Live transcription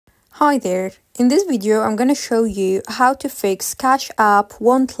Hi there. In this video, I'm going to show you how to fix Cash App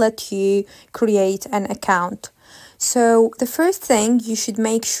won't let you create an account. So the first thing you should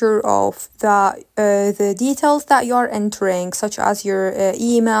make sure of that the details that you are entering, such as your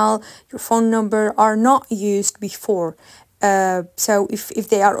email, your phone number, are not used before. So if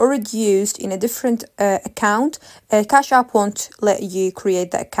they are already used in a different account, Cash App won't let you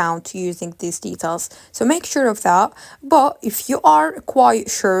create the account using these details. So make sure of that. But if you are quite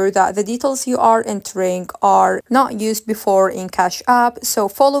sure that the details you are entering are not used before in Cash App, so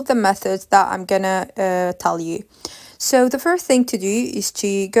follow the methods that I'm gonna tell you. So the first thing to do is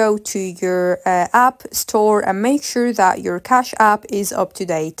to go to your app store and make sure that your Cash App is up to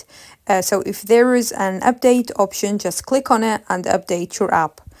date. So if there is an update option, just click on it and update your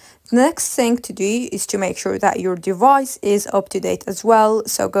app. The next thing to do is to make sure that your device is up to date as well.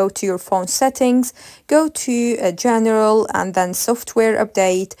 So go to your phone settings, go to general and then software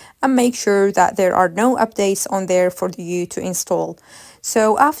update, and make sure that there are no updates on there for you to install.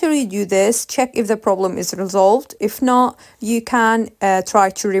 So after you do this, check if the problem is resolved. If not, you can try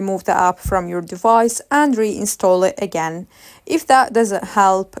to remove the app from your device and reinstall it again. If that doesn't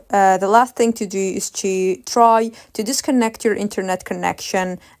help, the last thing to do is to try to disconnect your internet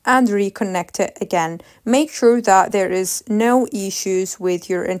connection and reconnect it again. Make sure that there is no issues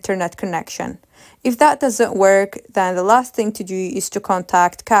with your internet connection. If that doesn't work, then the last thing to do is to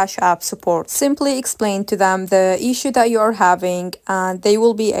contact Cash App support. Simply explain to them the issue that you are having and they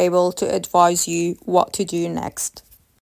will be able to advise you what to do next.